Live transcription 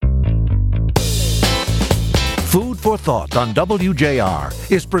for Thought on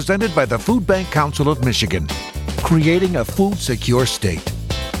WJR is presented by the Food Bank Council of Michigan, creating a food-secure state.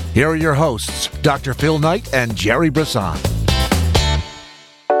 Here are your hosts, Dr. Phil Knight and Jerry Brisson.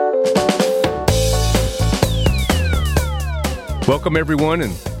 Welcome, everyone,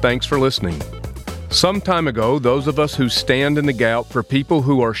 and thanks for listening. Some time ago, those of us who stand in the gap for people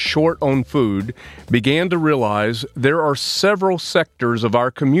who are short on food began to realize there are several sectors of our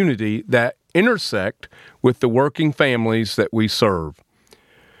community that intersect with the working families that we serve.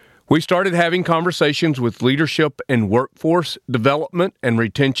 We started having conversations with leadership in workforce development and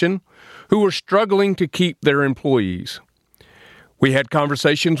retention who were struggling to keep their employees. We had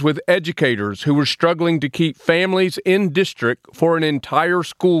conversations with educators who were struggling to keep families in district for an entire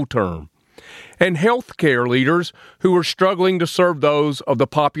school term, and healthcare leaders who were struggling to serve those of the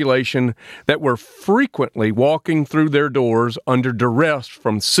population that were frequently walking through their doors under duress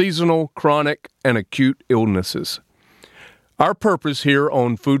from seasonal, chronic, and acute illnesses. Our purpose here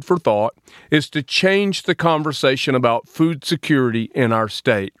on Food for Thought is to change the conversation about food security in our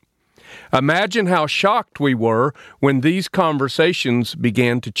state. Imagine how shocked we were when these conversations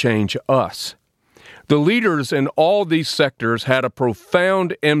began to change us. The leaders in all these sectors had a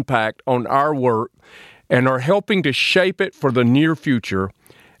profound impact on our work and are helping to shape it for the near future,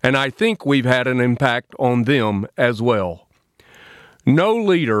 and I think we've had an impact on them as well. No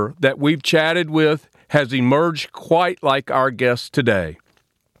leader that we've chatted with has emerged quite like our guests today.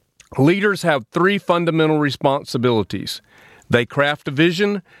 Leaders have three fundamental responsibilities. They craft a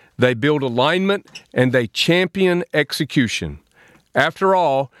vision, they build alignment, and they champion execution. After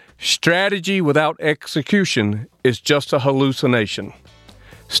all, strategy without execution is just a hallucination.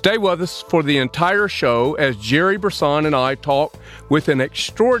 Stay with us for the entire show as Jerry Brisson and I talk with an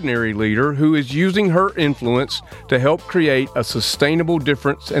extraordinary leader who is using her influence to help create a sustainable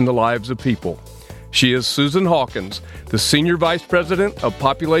difference in the lives of people. She is Susan Hawkins, the Senior Vice President of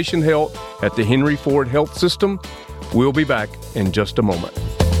Population Health at the Henry Ford Health System. We'll be back in just a moment.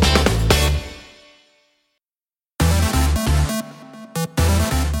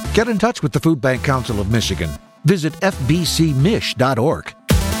 Get in touch with the Food Bank Council of Michigan. Visit fbcmich.org.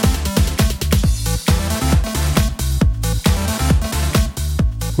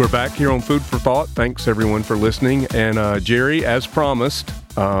 We're back here on Food for Thought. Thanks, everyone, for listening. And Jerry, as promised,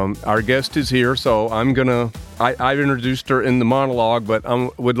 our guest is here, so I've introduced her in the monologue, but I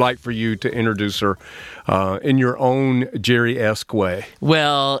would like for you to introduce her in your own Jerry-esque way.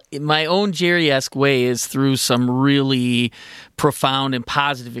 Well, my own Jerry-esque way is through some really profound and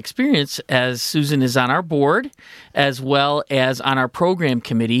positive experience, as Susan is on our board, as well as on our program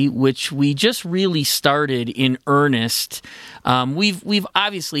committee, which we just really started in earnest. We've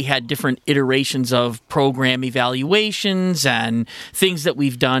obviously had different iterations of program evaluations and things that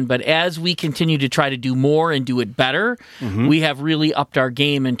we've done, but as we continue to try to do more and do it better, we have really upped our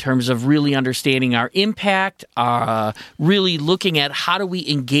game in terms of really understanding our impact, really looking at how do we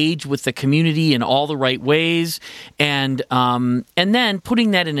engage with the community in all the right ways, and then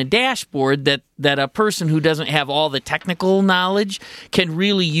putting that in a dashboard that a person who doesn't have all the technical knowledge can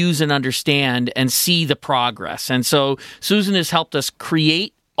really use and understand and see the progress. And so Susan has helped us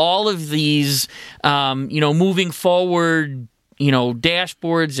create all of these, moving forward,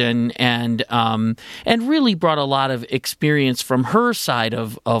 dashboards and really brought a lot of experience from her side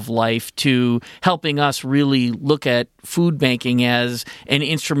of life to helping us really look at food banking as an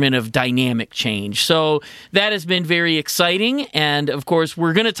instrument of dynamic change. So that has been very exciting. And of course,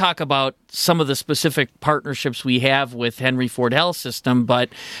 we're going to talk about some of the specific partnerships we have with Henry Ford Health System. But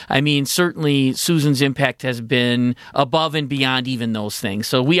I mean, certainly Susan's impact has been above and beyond even those things.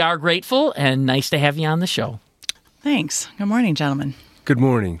 So we are grateful and nice to have you on the show. Thanks. Good morning, gentlemen. Good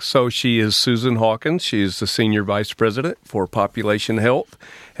morning. So she is Susan Hawkins. She is the Senior Vice President for Population Health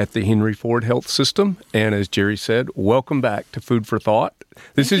at the Henry Ford Health System. And as Jerry said, welcome back to Food for Thought.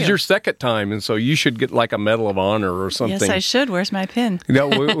 This is your second time, and so you should get like a Medal of Honor or something. Yes, I should. Where's my pin?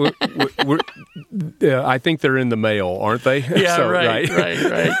 No, I think they're in the mail, aren't they? Yeah, so, right.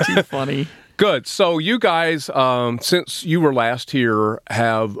 Too funny. Good. So you guys, since you were last here,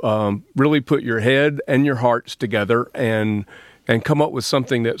 have really put your head and your hearts together and come up with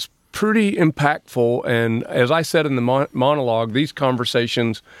something that's pretty impactful. And as I said in the monologue, these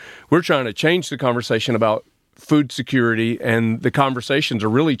conversations, we're trying to change the conversation about food security, and the conversations are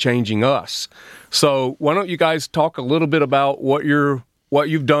really changing us. So why don't you guys talk a little bit about what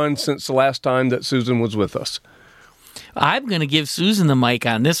you've done since the last time that Susan was with us? I'm going to give Susan the mic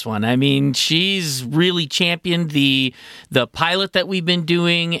on this one. I mean, she's really championed the pilot that we've been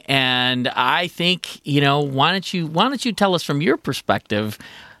doing, and I think, why don't you tell us from your perspective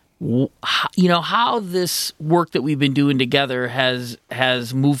how this work that we've been doing together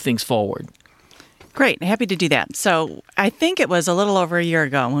has moved things forward. Great. Happy to do that. So I think it was a little over a year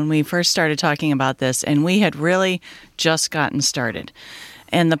ago when we first started talking about this, and we had really just gotten started.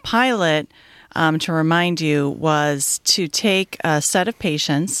 And the pilot, to remind you, was to take a set of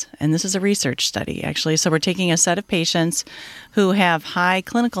patients, and this is a research study, actually. So we're taking a set of patients who have high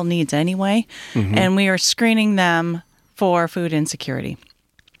clinical needs anyway, and we are screening them for food insecurity.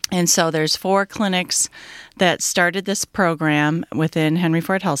 And so there's 4 clinics that started this program within Henry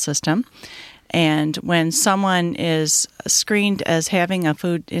Ford Health System. And when someone is screened as having a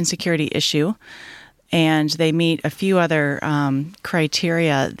food insecurity issue and they meet a few other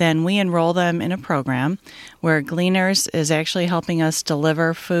criteria, then we enroll them in a program where Gleaners is actually helping us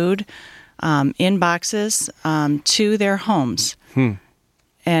deliver food in boxes to their homes.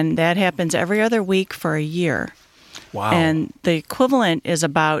 And that happens every other week for a year. Wow. And the equivalent is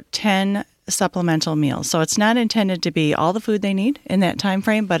about 10 supplemental meals. So it's not intended to be all the food they need in that time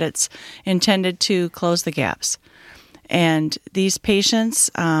frame, but it's intended to close the gaps. And these patients,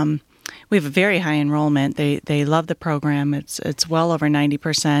 we have a very high enrollment. They love the program. It's well over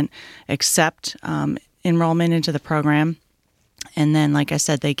 90% accept enrollment into the program. And then, like I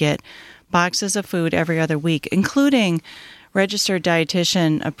said, they get boxes of food every other week, including registered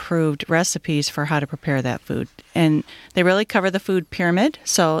dietitian approved recipes for how to prepare that food. And they really cover the food pyramid.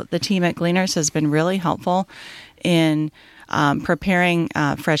 So the team at Gleaners has been really helpful in preparing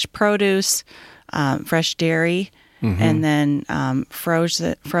fresh produce, fresh dairy, and then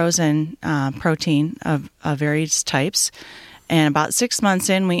frozen protein of various types. And about 6 months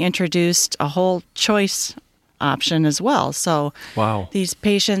in, we introduced a whole choice option as well. So these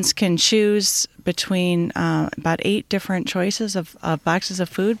patients can choose between about 8 different choices of boxes of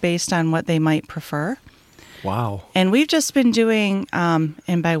food based on what they might prefer. Wow. And we've just been doing,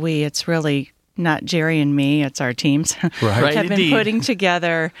 and by we, it's really not Jerry and me, it's our teams, Right, have been indeed. putting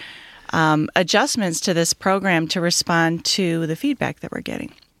together adjustments to this program to respond to the feedback that we're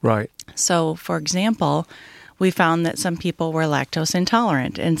getting. Right. So, for example, we found that some people were lactose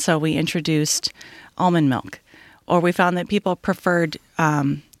intolerant, and so we introduced almond milk. Or we found that people preferred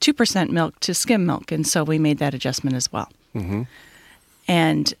 2% milk to skim milk, and so we made that adjustment as well.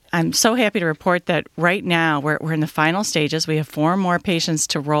 And I'm so happy to report that right now we're in the final stages. We have 4 more patients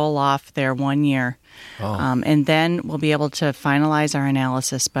to roll off their 1 year. And then we'll be able to finalize our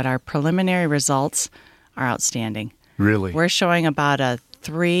analysis, but our preliminary results are outstanding. Really? We're showing about a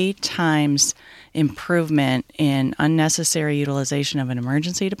 3 times improvement in unnecessary utilization of an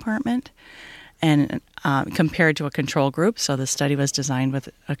emergency department and compared to a control group. So the study was designed with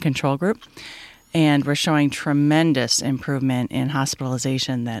a control group. And we're showing tremendous improvement in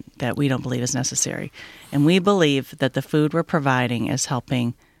hospitalization that we don't believe is necessary. And we believe that the food we're providing is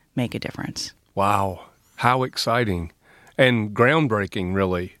helping make a difference. Wow. How exciting and groundbreaking,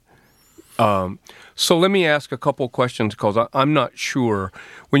 really. So let me ask a couple questions because I'm not sure.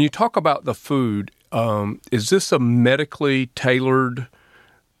 When you talk about the food, is this a medically tailored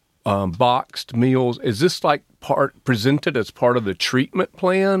boxed meals? Is this like presented as part of the treatment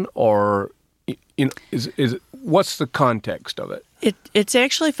plan, or is what's the context of it? It's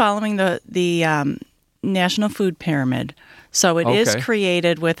actually following the National Food Pyramid. So it is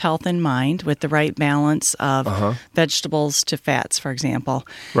created with health in mind, with the right balance of vegetables to fats, for example.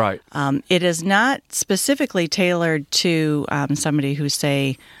 Right. It is not specifically tailored to somebody who's,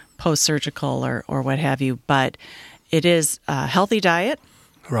 say, post-surgical or what have you, but it is a healthy diet.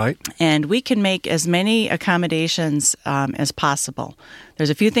 Right. And we can make as many accommodations as possible. There's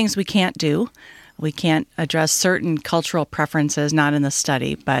a few things we can't do. We can't address certain cultural preferences, not in the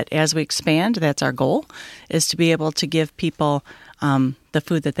study, but as we expand, that's our goal, is to be able to give people the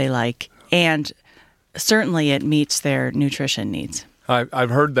food that they like. And certainly it meets their nutrition needs. I've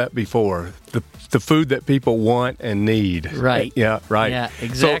heard that before. The food that people want and need. Right. Yeah, right. Yeah,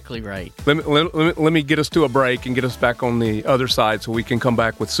 exactly right. Let me get us to a break and get us back on the other side so we can come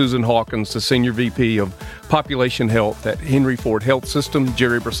back with Susan Hawkins, the Senior VP of Population Health at Henry Ford Health System,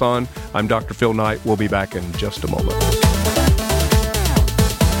 Jerry Brisson. I'm Dr. Phil Knight. We'll be back in just a moment.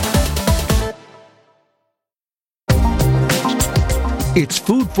 It's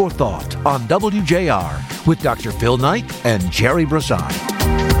Food for Thought on WJR with Dr. Phil Knight and Jerry Brisson.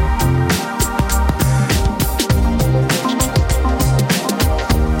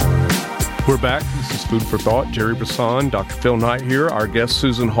 We're back. This is Food for Thought. Jerry Brisson, Dr. Phil Knight here. Our guest,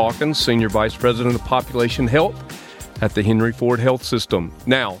 Susan Hawkins, Senior Vice President of Population Health at the Henry Ford Health System.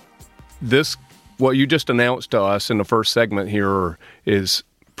 Now, what you just announced to us in the first segment here is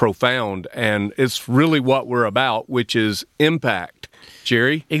profound, and it's really what we're about, which is impact.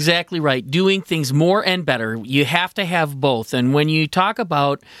 Jerry? Exactly right. Doing things more and better. You have to have both. And when you talk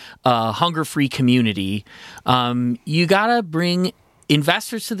about a hunger-free community, you got to bring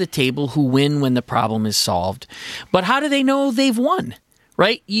investors to the table who win when the problem is solved. But how do they know they've won?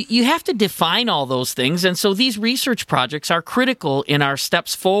 Right? You have to define all those things. And so these research projects are critical in our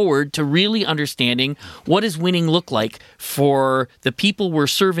steps forward to really understanding what does winning look like for the people we're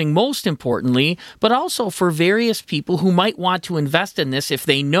serving most importantly, but also for various people who might want to invest in this if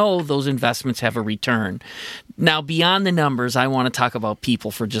they know those investments have a return. Now, beyond the numbers, I want to talk about people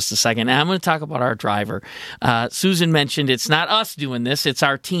for just a second. And I'm going to talk about our driver. Susan mentioned it's not us doing this, it's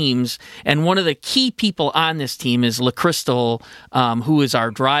our teams. And one of the key people on this team is LaCrystal, who is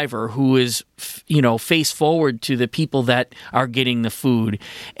our driver, who is, face forward to the people that are getting the food.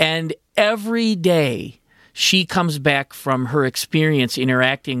 And every day she comes back from her experience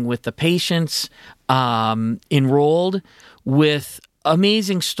interacting with the patients enrolled with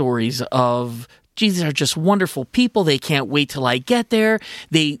amazing stories of, these are just wonderful people. They can't wait till I get there.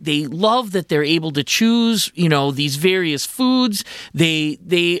 They love that they're able to choose, these various foods.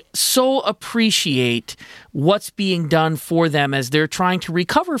 They so appreciate what's being done for them as they're trying to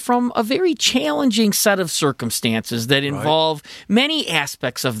recover from a very challenging set of circumstances that involve many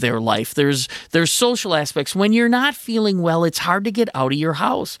aspects of their life. There's social aspects. When you're not feeling well, it's hard to get out of your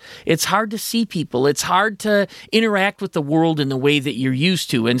house. It's hard to see people. It's hard to interact with the world in the way that you're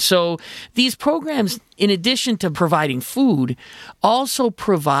used to. And so these programs, in addition to providing food, also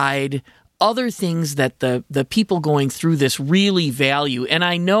provide other things that the people going through this really value. And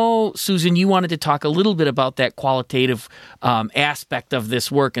I know, Susan, you wanted to talk a little bit about that qualitative aspect of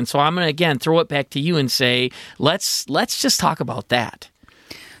this work. And so I'm going to, again, throw it back to you and say, let's just talk about that.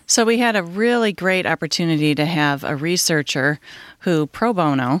 So we had a really great opportunity to have a researcher who, pro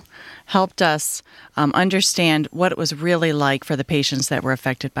bono, helped us understand what it was really like for the patients that were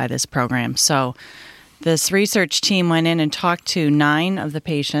affected by this program. So this research team went in and talked to 9 of the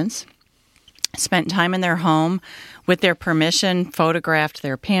patients, spent time in their home with their permission, photographed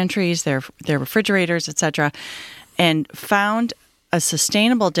their pantries, their refrigerators, etc., and found a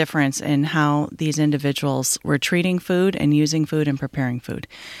sustainable difference in how these individuals were treating food and using food and preparing food.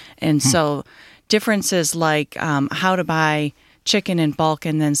 And so differences like how to buy chicken in bulk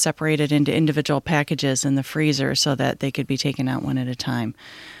and then separate it into individual packages in the freezer so that they could be taken out one at a time.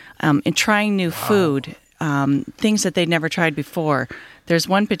 And trying new food, things that they'd never tried before. There's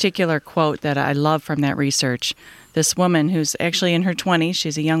one particular quote that I love from that research. This woman, who's actually in her 20s,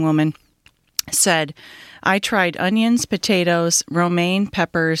 she's a young woman, said, "I tried onions, potatoes, romaine,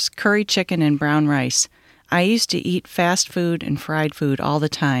 peppers, curry chicken, and brown rice. I used to eat fast food and fried food all the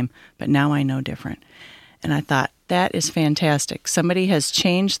time, but now I know different." And I thought, that is fantastic. Somebody has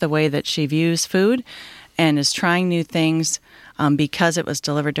changed the way that she views food and is trying new things because it was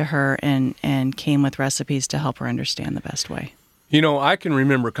delivered to her and came with recipes to help her understand the best way. I can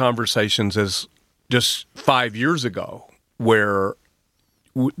remember conversations as just 5 years ago where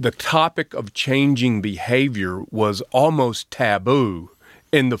the topic of changing behavior was almost taboo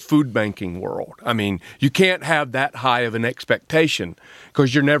in the food banking world. I mean, you can't have that high of an expectation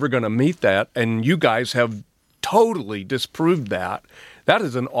because you're never going to meet that, and you guys have totally disproved that. That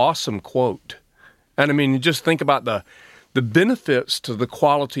is an awesome quote. And I mean, you just think about the benefits to the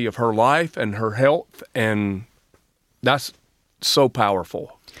quality of her life and her health, and that's so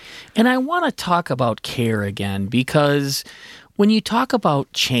powerful. And I want to talk about care again, because when you talk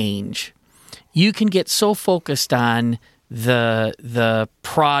about change, you can get so focused on the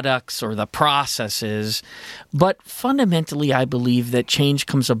products or the processes, but fundamentally I believe that change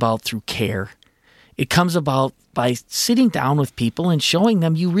comes about through care. It comes about by sitting down with people and showing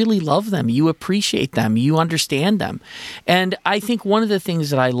them you really love them, you appreciate them, you understand them. And I think one of the things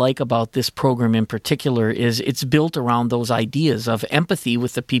that I like about this program in particular is it's built around those ideas of empathy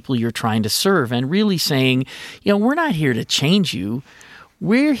with the people you're trying to serve and really saying, we're not here to change you.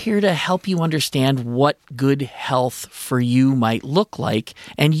 We're here to help you understand what good health for you might look like.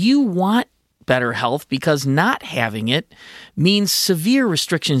 And you want better health because not having it means severe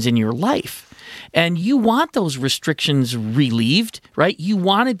restrictions in your life. And you want those restrictions relieved, right? You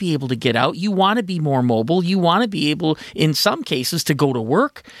want to be able to get out. You want to be more mobile. You want to be able, in some cases, to go to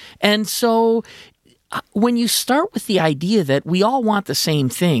work. And so when you start with the idea that we all want the same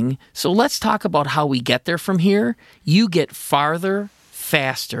thing, so let's talk about how we get there from here, you get farther,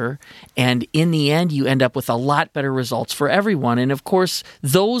 faster, and in the end, you end up with a lot better results for everyone. And of course,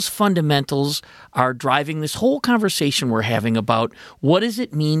 those fundamentals are driving this whole conversation we're having about what does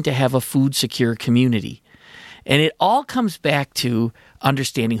it mean to have a food secure community. And it all comes back to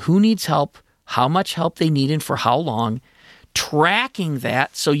understanding who needs help, how much help they need, and for how long, tracking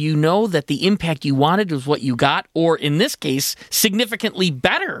that so you know that the impact you wanted was what you got, or in this case, significantly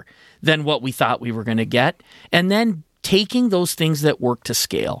better than what we thought we were going to get, and then taking those things that work to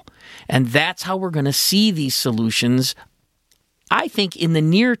scale. And that's how we're going to see these solutions, I think, in the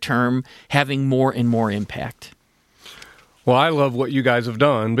near term, having more and more impact. Well, I love what you guys have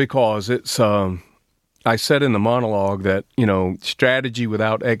done because it's, I said in the monologue that, strategy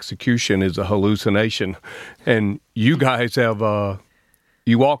without execution is a hallucination. And you guys have,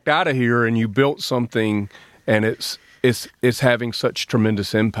 you walked out of here and you built something, and it's having such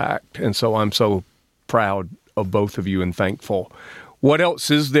tremendous impact. And so I'm so proud of both of you and thankful. What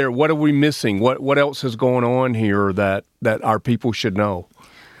else is there? What are we missing? What else is going on here that our people should know?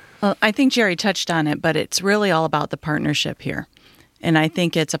 Well, I think Jerry touched on it, but it's really all about the partnership here. And I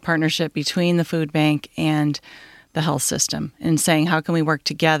think it's a partnership between the food bank and the health system, and saying, how can we work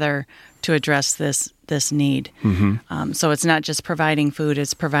together to address this need? Mm-hmm. So it's not just providing food,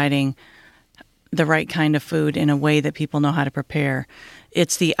 it's providing the right kind of food in a way that people know how to prepare.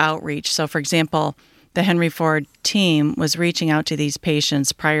 It's the outreach. So, for example, the Henry Ford team was reaching out to these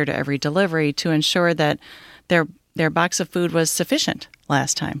patients prior to every delivery to ensure that their box of food was sufficient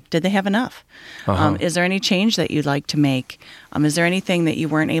last time. Did they have enough? Uh-huh. Is there any change that you'd like to make? Is there anything that you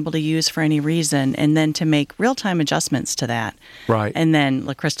weren't able to use for any reason? And then to make real-time adjustments to that. Right. And then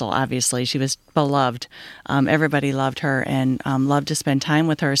LaCrystal, obviously, she was beloved. Everybody loved her and loved to spend time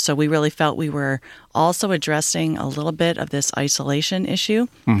with her. So we really felt we were also addressing a little bit of this isolation issue,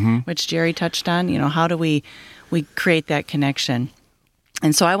 mm-hmm. which Jerry touched on. How do we create that connection?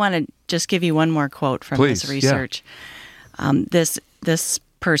 And so I want to just give you one more quote from this research. Yeah. This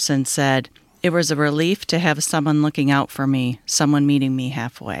person said, "It was a relief to have someone looking out for me, someone meeting me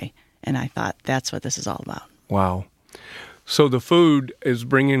halfway." And I thought, that's what this is all about. Wow. So the food is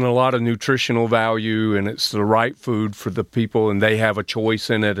bringing a lot of nutritional value, and it's the right food for the people, and they have a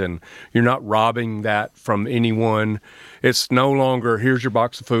choice in it, and you're not robbing that from anyone. It's no longer, here's your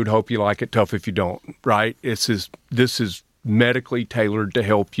box of food, hope you like it, tough if you don't, right? This is medically tailored to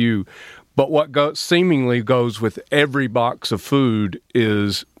help you. But what seemingly goes with every box of food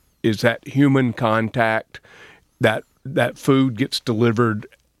is that human contact, that food gets delivered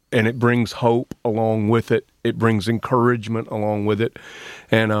and it brings hope along with it. It brings encouragement along with it.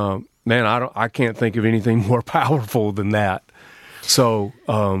 And man, I can't think of anything more powerful than that. So,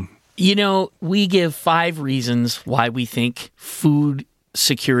 we give 5 reasons why we think food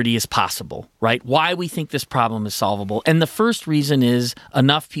security is possible, right? Why we think this problem is solvable. And the first reason is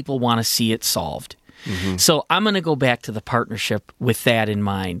enough people want to see it solved. Mm-hmm. So I'm going to go back to the partnership with that in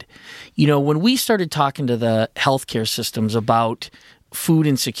mind. When we started talking to the healthcare systems about food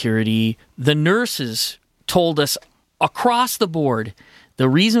insecurity, the nurses told us across the board, the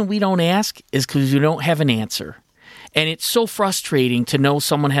reason we don't ask is because we don't have an answer. And it's so frustrating to know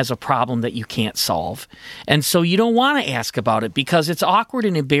someone has a problem that you can't solve. And so you don't want to ask about it because it's awkward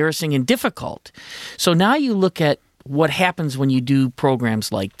and embarrassing and difficult. So now you look at what happens when you do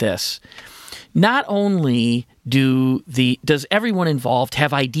programs like this. Not only does everyone involved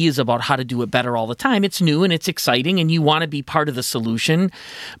have ideas about how to do it better all the time, it's new and it's exciting and you want to be part of the solution,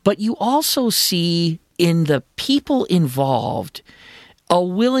 but you also see in the people involved a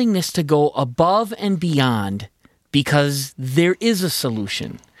willingness to go above and beyond because there is a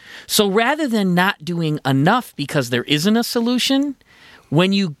solution. So rather than not doing enough because there isn't a solution,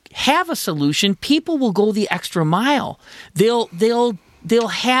 when you have a solution, people will go the extra mile. They'll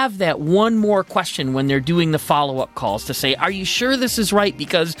have that one more question when they're doing the follow-up calls to say, are you sure this is right?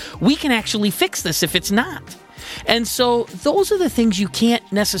 Because we can actually fix this if it's not. And so those are the things you can't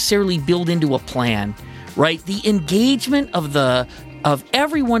necessarily build into a plan, right? The engagement of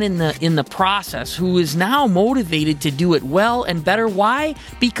everyone in the process who is now motivated to do it well and better. Why?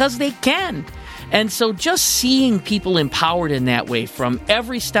 Because they can. And so just seeing people empowered in that way from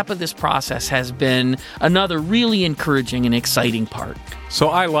every step of this process has been another really encouraging and exciting part. So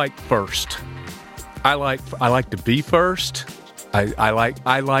I like first. I like to be first. I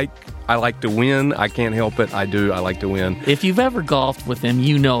like to win. I can't help it. I do. I like to win. If you've ever golfed with him,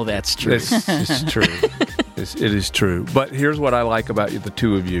 you know that's true. It's true. It is true. But here's what I like about you, the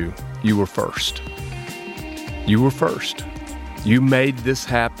two of you. You were first. You were first. You made this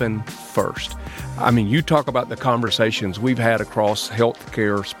happen first. I mean, you talk about the conversations we've had across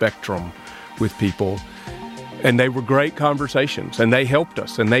healthcare spectrum with people, and they were great conversations, and they helped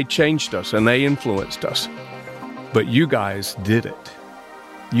us, and they changed us, and they influenced us. But you guys did it.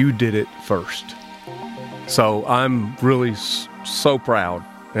 You did it first. So I'm really so proud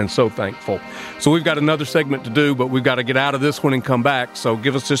and so thankful. So we've got another segment to do, but we've got to get out of this one and come back. So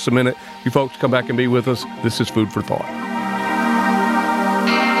give us just a minute. You folks come back and be with us. This is Food for Thought.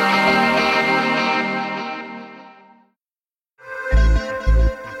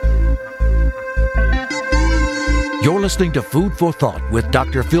 You're listening to Food for Thought with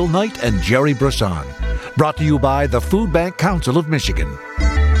Dr. Phil Knight and Jerry Brisson. Brought to you by the Food Bank Council of Michigan.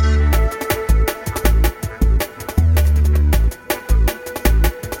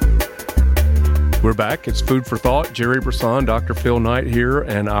 We're back. It's Food for Thought. Jerry Brisson, Dr. Phil Knight here,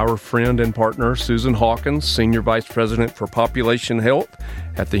 and our friend and partner, Susan Hawkins, Senior Vice President for Population Health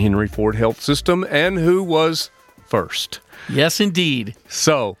at the Henry Ford Health System, and who was first. Yes, indeed.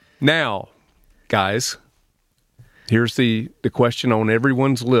 So, now, guys, here's the question on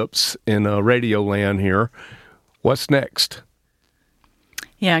everyone's lips in radio land here. What's next?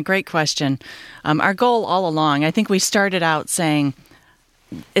 Yeah, great question. Our goal all along, I think we started out saying,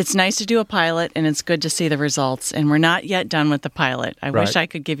 it's nice to do a pilot, and it's good to see the results, and we're not yet done with the pilot. I wish I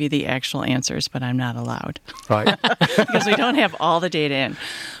could give you the actual answers, but I'm not allowed. Right. Because we don't have all the data in.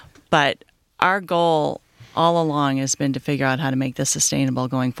 But our goal all along has been to figure out how to make this sustainable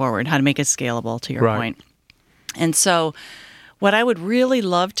going forward, how to make it scalable, to your point. And so what I would really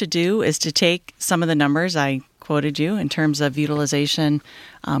love to do is to take some of the numbers I quoted you in terms of utilization,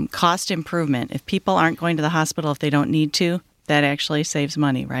 cost improvement. If people aren't going to the hospital if they don't need to, that actually saves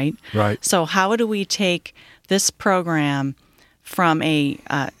money, right? Right. So how do we take this program from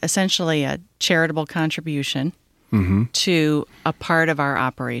essentially a charitable contribution to a part of our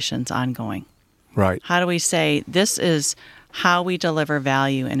operations ongoing? Right. How do we say this is how we deliver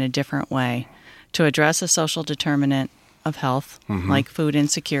value in a different way to address a social determinant of health, like food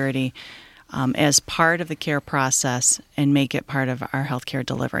insecurity, as part of the care process and make it part of our healthcare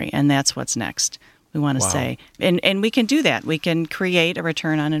delivery? And that's what's next. We want to say, and we can do that. We can create a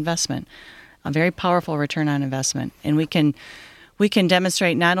return on investment, a very powerful return on investment, and we can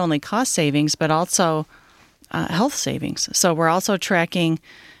demonstrate not only cost savings but also health savings. So we're also tracking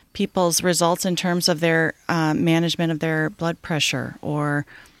people's results in terms of their management of their blood pressure or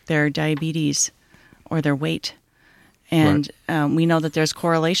their diabetes or their weight, and we know that there's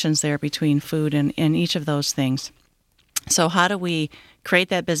correlations there between food and each of those things. So how do we create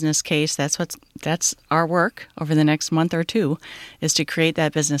that business case? That's our work over the next month or two, is to create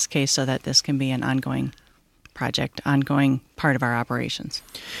that business case so that this can be an ongoing project, ongoing part of our operations.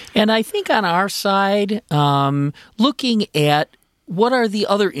 And I think on our side, looking at what are the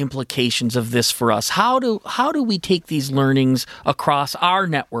other implications of this for us? How do we take these learnings across our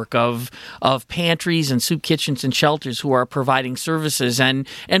network of pantries and soup kitchens and shelters who are providing services and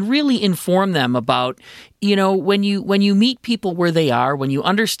really inform them about, when you meet people where they are, when you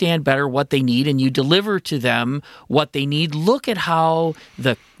understand better what they need and you deliver to them what they need, look at how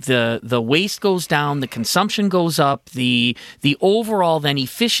the waste goes down, the consumption goes up, the overall then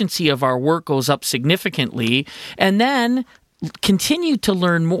efficiency of our work goes up significantly, and then continue to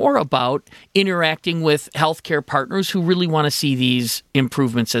learn more about interacting with healthcare partners who really want to see these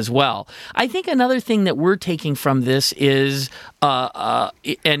improvements as well. I think another thing that we're taking from this is,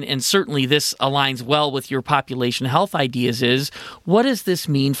 and certainly this aligns well with your population health ideas, is what does this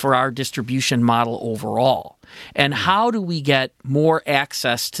mean for our distribution model overall? And how do we get more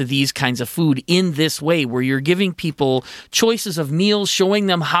access to these kinds of food in this way, where you're giving people choices of meals, showing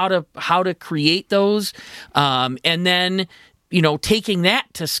them how to create those, and then taking that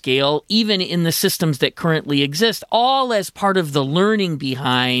to scale, even in the systems that currently exist, all as part of the learning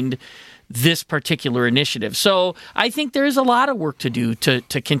behind this particular initiative. So I think there's a lot of work to do to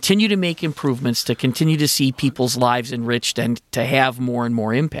continue to make improvements, to continue to see people's lives enriched, and to have more and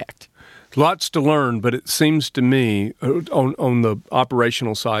more impact. Lots to learn, but it seems to me, on the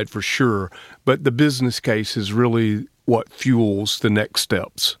operational side for sure, but the business case is really what fuels the next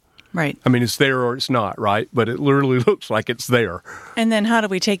steps. Right. I mean, it's there or it's not, right? But it literally looks like it's there. And then how do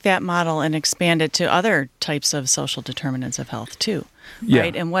we take that model and expand it to other types of social determinants of health too?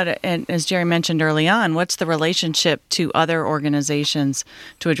 Right. Yeah. And as Jerry mentioned early on, what's the relationship to other organizations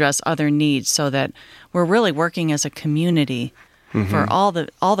to address other needs, so that we're really working as a community for all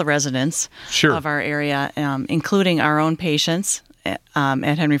the residents of our area, including our own patients at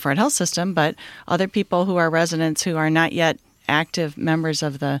Henry Ford Health System, but other people who are residents who are not yet active members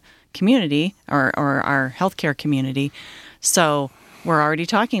of the community or our healthcare community. So we're already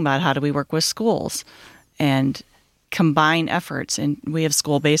talking about how do we work with schools and combine efforts. And we have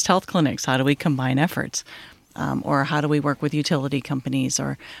school-based health clinics. How do we combine efforts? Or how do we work with utility companies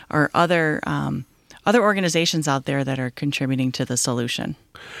or other organizations out there that are contributing to the solution?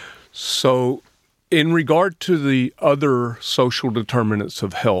 So in regard to the other social determinants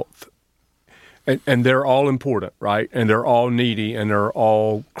of health, and they're all important, right? And they're all needy, and they're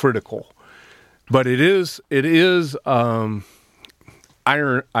all critical. But it is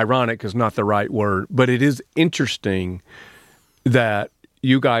ironic is not the right word, but it is interesting that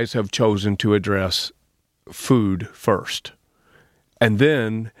you guys have chosen to address food first. And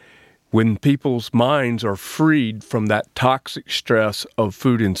then when people's minds are freed from that toxic stress of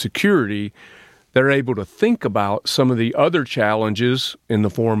food insecurity, they're able to think about some of the other challenges in the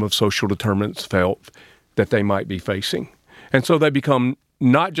form of social determinants of health that they might be facing. And so they become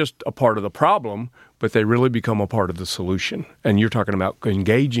not just a part of the problem, but they really become a part of the solution. And you're talking about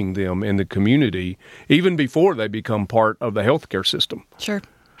engaging them in the community even before they become part of the healthcare system. Sure.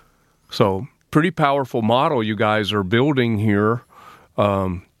 So pretty powerful model you guys are building here.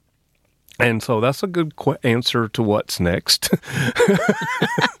 And so that's a good answer to what's next.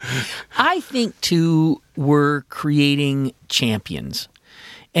 I think, too, we're creating champions.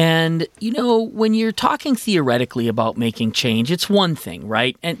 And, when you're talking theoretically about making change, it's one thing,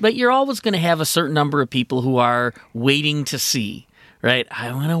 right? But you're always going to have a certain number of people who are waiting to see, right?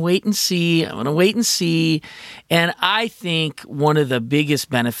 I want to wait and see. And I think one of the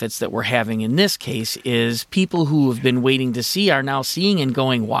biggest benefits that we're having in this case is people who have been waiting to see are now seeing and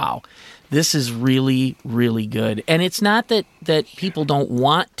going, wow, this is really, really good. And it's not that people don't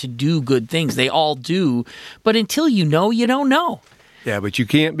want to do good things. They all do. But until you know, you don't know. Yeah, but you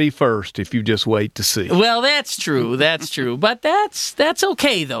can't be first if you just wait to see. Well, that's true. But that's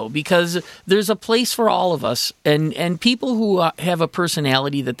okay, though, because there's a place for all of us. And people who have a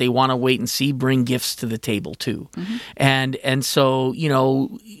personality that they want to wait and see bring gifts to the table, too. Mm-hmm. And so,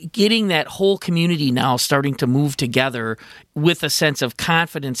 getting that whole community now starting to move together with a sense of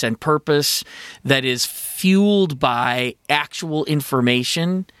confidence and purpose that is fueled by actual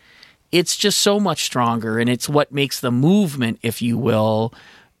information, it's just so much stronger, and it's what makes the movement, if you will,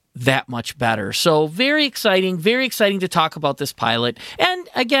 that much better. So very exciting to talk about this pilot. And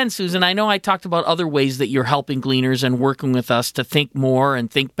again, Susan, I know I talked about other ways that you're helping Gleaners and working with us to think more and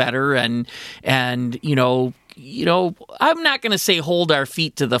think better and I'm not going to say hold our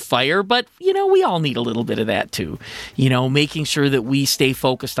feet to the fire, but, we all need a little bit of that too, making sure that we stay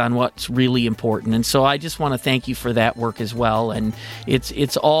focused on what's really important. And so I just want to thank you for that work as well. And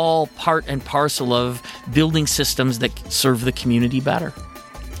it's all part and parcel of building systems that serve the community better.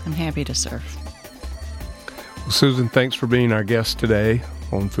 I'm happy to serve. Well, Susan, thanks for being our guest today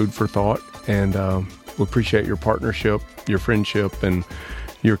on Food for Thought. And we appreciate your partnership, your friendship, and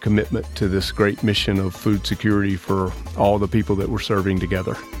your commitment to this great mission of food security for all the people that we're serving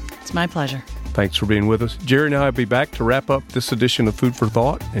together. It's my pleasure. Thanks for being with us. Jerry and I will be back to wrap up this edition of Food for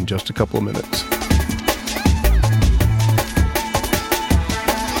Thought in just a couple of minutes.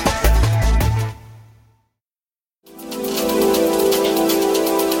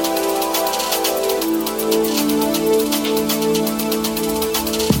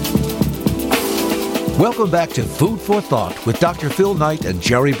 Welcome back to Food for Thought with Dr. Phil Knight and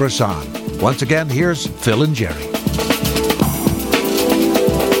Jerry Brisson. Once again, here's Phil and Jerry.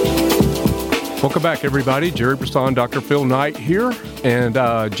 Welcome back, everybody. Jerry Brisson, Dr. Phil Knight here. And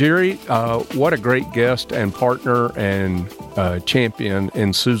Jerry, what a great guest and partner and champion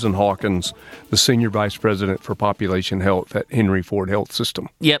in Susan Hawkins, the Senior Vice President for Population Health at Henry Ford Health System.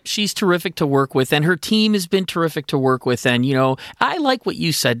 Yep, she's terrific to work with, and her team has been terrific to work with. And, I like what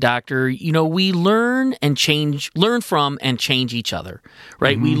you said, Doctor. We learn from and change each other,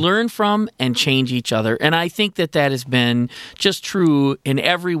 right? Mm-hmm. We learn from and change each other. And I think that has been just true in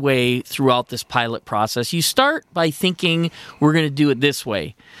every way throughout this pilot process. You start by thinking we're going to do it this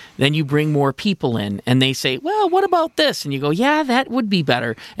way. Then you bring more people in, and they say, well, what about this? And you go, yeah, that would be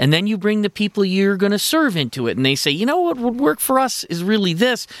better. And then you bring the people you're going to serve into it, and they say, what would work for us is really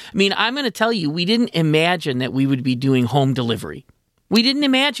this. I mean, I'm going to tell you, we didn't imagine that we would be doing home delivery. We didn't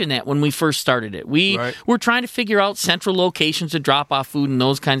imagine that when we first started it. We were trying to figure out central locations to drop off food and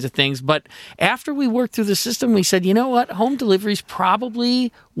those kinds of things. But after we worked through the system, we said, home delivery is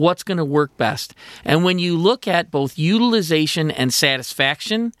probably what's going to work best. And when you look at both utilization and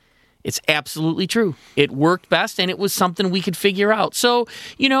satisfaction, it's absolutely true. It worked best, and it was something we could figure out. So,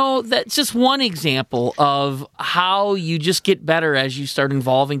 that's just one example of how you just get better as you start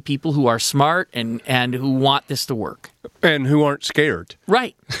involving people who are smart and who want this to work. And who aren't scared.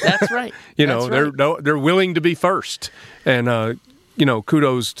 Right. That's right. They're willing to be first. And,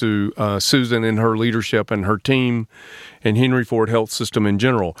 kudos to Susan and her leadership and her team and Henry Ford Health System in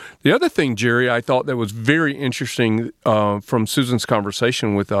general. The other thing, Jerry, I thought that was very interesting from Susan's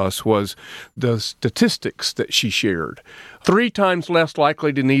conversation with us was the statistics that she shared. 3 times less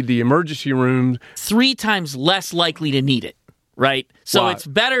likely to need the emergency room. 3 times less likely to need it, right? So It's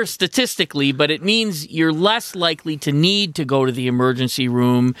better statistically, but it means you're less likely to need to go to the emergency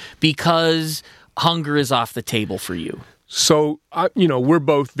room because hunger is off the table for you. So, we're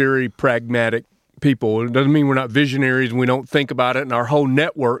both very pragmatic people. It doesn't mean we're not visionaries and we don't think about it, and our whole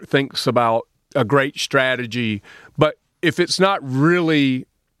network thinks about a great strategy. But if it's not really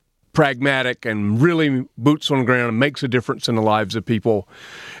pragmatic and really boots on the ground and makes a difference in the lives of people,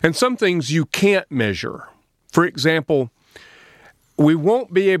 and some things you can't measure. For example, we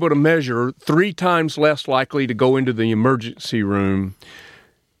won't be able to measure 3 times less likely to go into the emergency room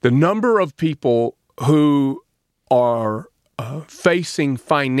the number of people who are facing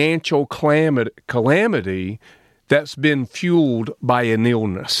financial calamity that's been fueled by an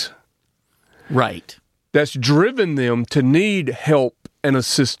illness. Right. That's driven them to need help and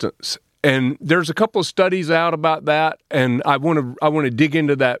assistance. And there's a couple of studies out about that, and I want to dig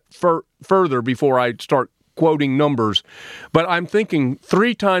into that further before I start quoting numbers. But I'm thinking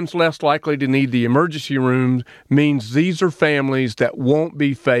 3 times less likely to need the emergency room means these are families that won't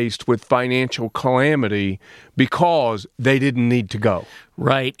be faced with financial calamity because they didn't need to go.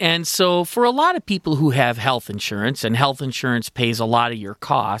 Right. And so for a lot of people who have health insurance, and health insurance pays a lot of your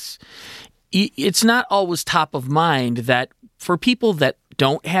costs, it's not always top of mind that for people that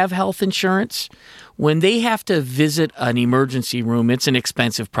don't have health insurance, when they have to visit an emergency room, it's an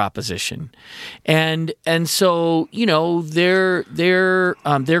expensive proposition, and so they're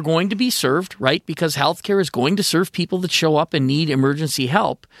going to be served, right? Because healthcare is going to serve people that show up and need emergency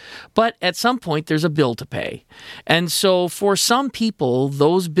help, but at some point there's a bill to pay, and so for some people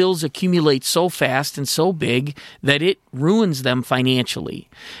those bills accumulate so fast and so big that it ruins them financially,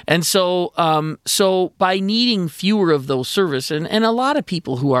 and so by needing fewer of those services, and a lot of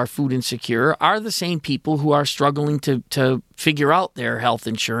people who are food insecure are the same people who are struggling to figure out their health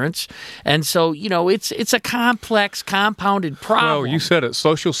insurance. And so, it's a complex, compounded problem. Well, you said it.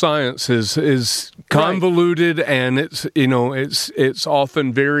 Social science is convoluted, right. And it's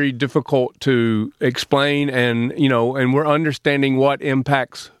often very difficult to explain, and we're understanding what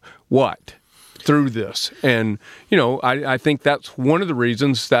impacts what through this. And, I think that's one of the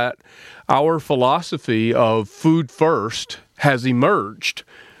reasons that our philosophy of food first has emerged.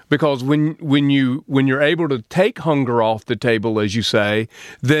 Because when you're able to take hunger off the table, as you say,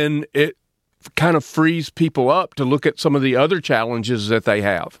 then it kind of frees people up to look at some of the other challenges that they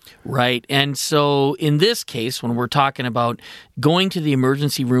have. Right. And so in this case, when we're talking about going to the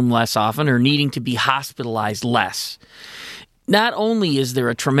emergency room less often or needing to be hospitalized less, not only is there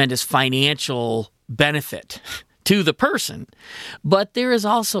a tremendous financial benefit to the person, but there is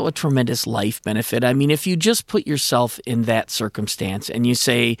also a tremendous life benefit. I mean, if you just put yourself in that circumstance and you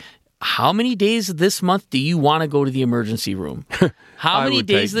say, how many days this month do you want to go to the emergency room? How many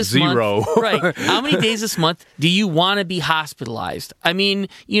days this zero. month? Right. How many days this month do you want to be hospitalized? I mean,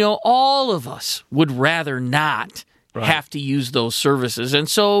 all of us would rather not have to use those services. And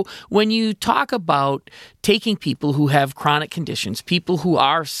so when you talk about taking people who have chronic conditions, people who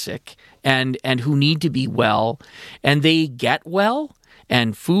are sick and who need to be well, and they get well,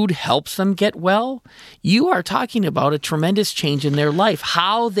 and food helps them get well, you are talking about a tremendous change in their life,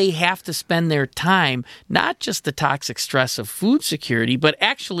 how they have to spend their time, not just the toxic stress of food security, but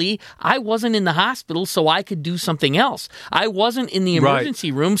actually, I wasn't in the hospital, so I could do something else. I wasn't in the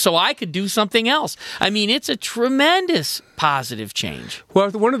emergency room, so I could do something else. I mean, it's a tremendous positive change. Well,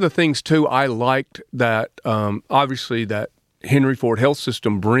 one of the things, too, I liked that, obviously, that Henry Ford Health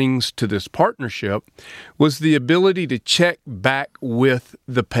System brings to this partnership was the ability to check back with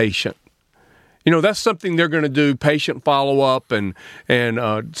the patient. That's something they're going to do, patient follow-up and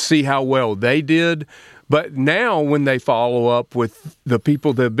see how well they did. But now when they follow up with the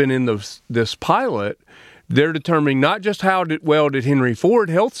people that have been in this pilot, they're determining not just how well did Henry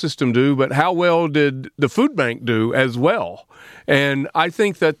Ford Health System do, but how well did the food bank do as well. And I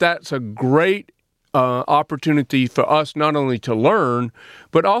think that that's a great opportunity for us not only to learn,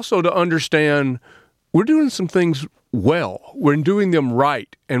 but also to understand we're doing some things well. We're doing them right,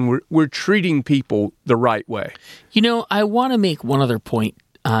 and we're treating people the right way. I want to make one other point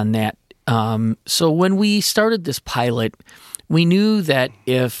on that. So when we started this pilot, we knew that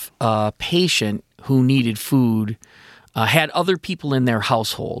if a patient who needed food had other people in their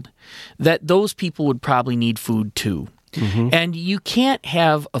household, that those people would probably need food too. And you can't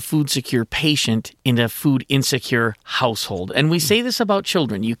have a food secure patient in a food insecure household. And we say this about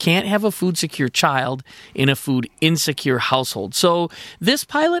children. You can't have a food secure child in a food insecure household. So this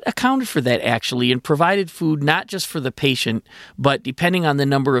pilot accounted for that, actually, and provided food not just for the patient, but depending on the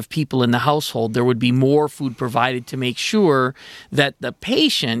number of people in the household, there would be more food provided to make sure that the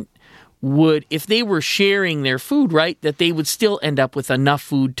patient would, if they were sharing their food, right, that they would still end up with enough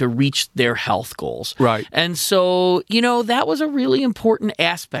food to reach their health goals. Right. And so, you know, that was a really important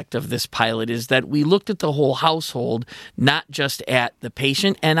aspect of this pilot, is that we looked at the whole household, not just at the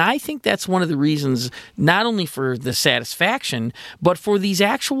patient. And I think that's one of the reasons, not only for the satisfaction, but for these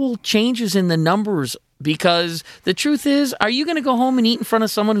actual changes in the numbers. Because the truth is, are you going to go home and eat in front of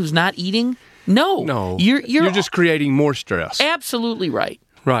someone who's not eating? No. You're just creating more stress. Absolutely right.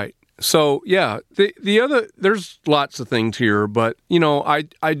 Right. So, yeah, the other, there's lots of things here, but, you know,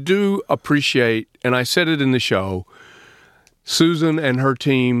 I do appreciate, and I said it in the show, Susan and her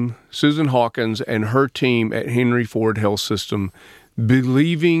team, Susan Hawkins and her team at Henry Ford Health System,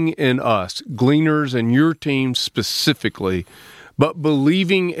 believing in us, Gleaners and your team specifically, but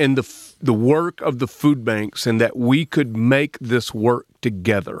believing in the work of the food banks and that we could make this work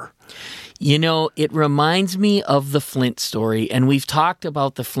together. You know, it reminds me of the Flint story, and we've talked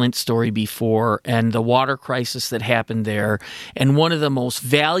about the Flint story before and the water crisis that happened there. And one of the most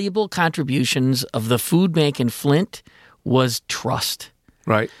valuable contributions of the food bank in Flint was trust.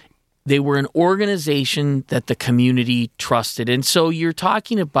 Right. They were an organization that the community trusted. And so you're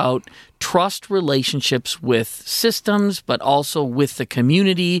talking about trust relationships with systems, but also with the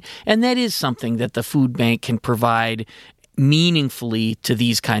community. And that is something that the food bank can provide meaningfully to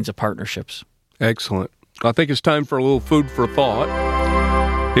these kinds of partnerships. Excellent. I think it's time for a little food for thought.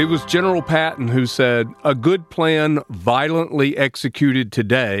 It was General Patton who said, "A good plan violently executed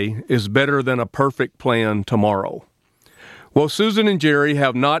today is better than a perfect plan tomorrow." Well, Susan and Jerry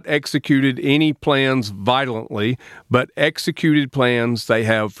have not executed any plans violently, but executed plans they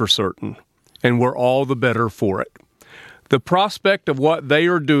have for certain, and we're all the better for it. The prospect of what they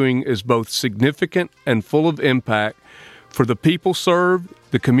are doing is both significant and full of impact for the people served,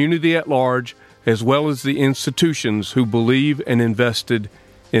 the community at large, as well as the institutions who believe and invested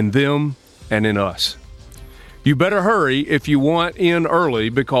in them and in us. You better hurry if you want in early,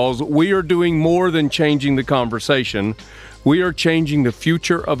 because we are doing more than changing the conversation. We are changing the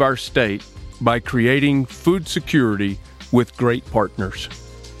future of our state by creating food security with great partners.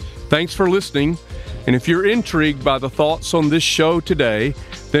 Thanks for listening. And if you're intrigued by the thoughts on this show today,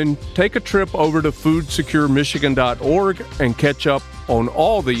 then take a trip over to foodsecuremichigan.org and catch up on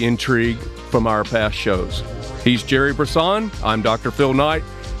all the intrigue from our past shows. He's Jerry Brisson. I'm Dr. Phil Knight.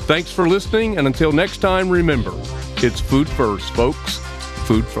 Thanks for listening, and until next time, remember, it's food first, folks.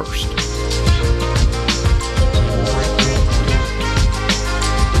 Food first.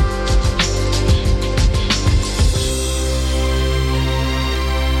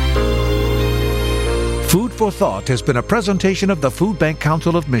 Food for Thought has been a presentation of the Food Bank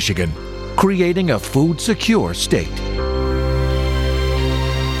Council of Michigan, creating a food secure state.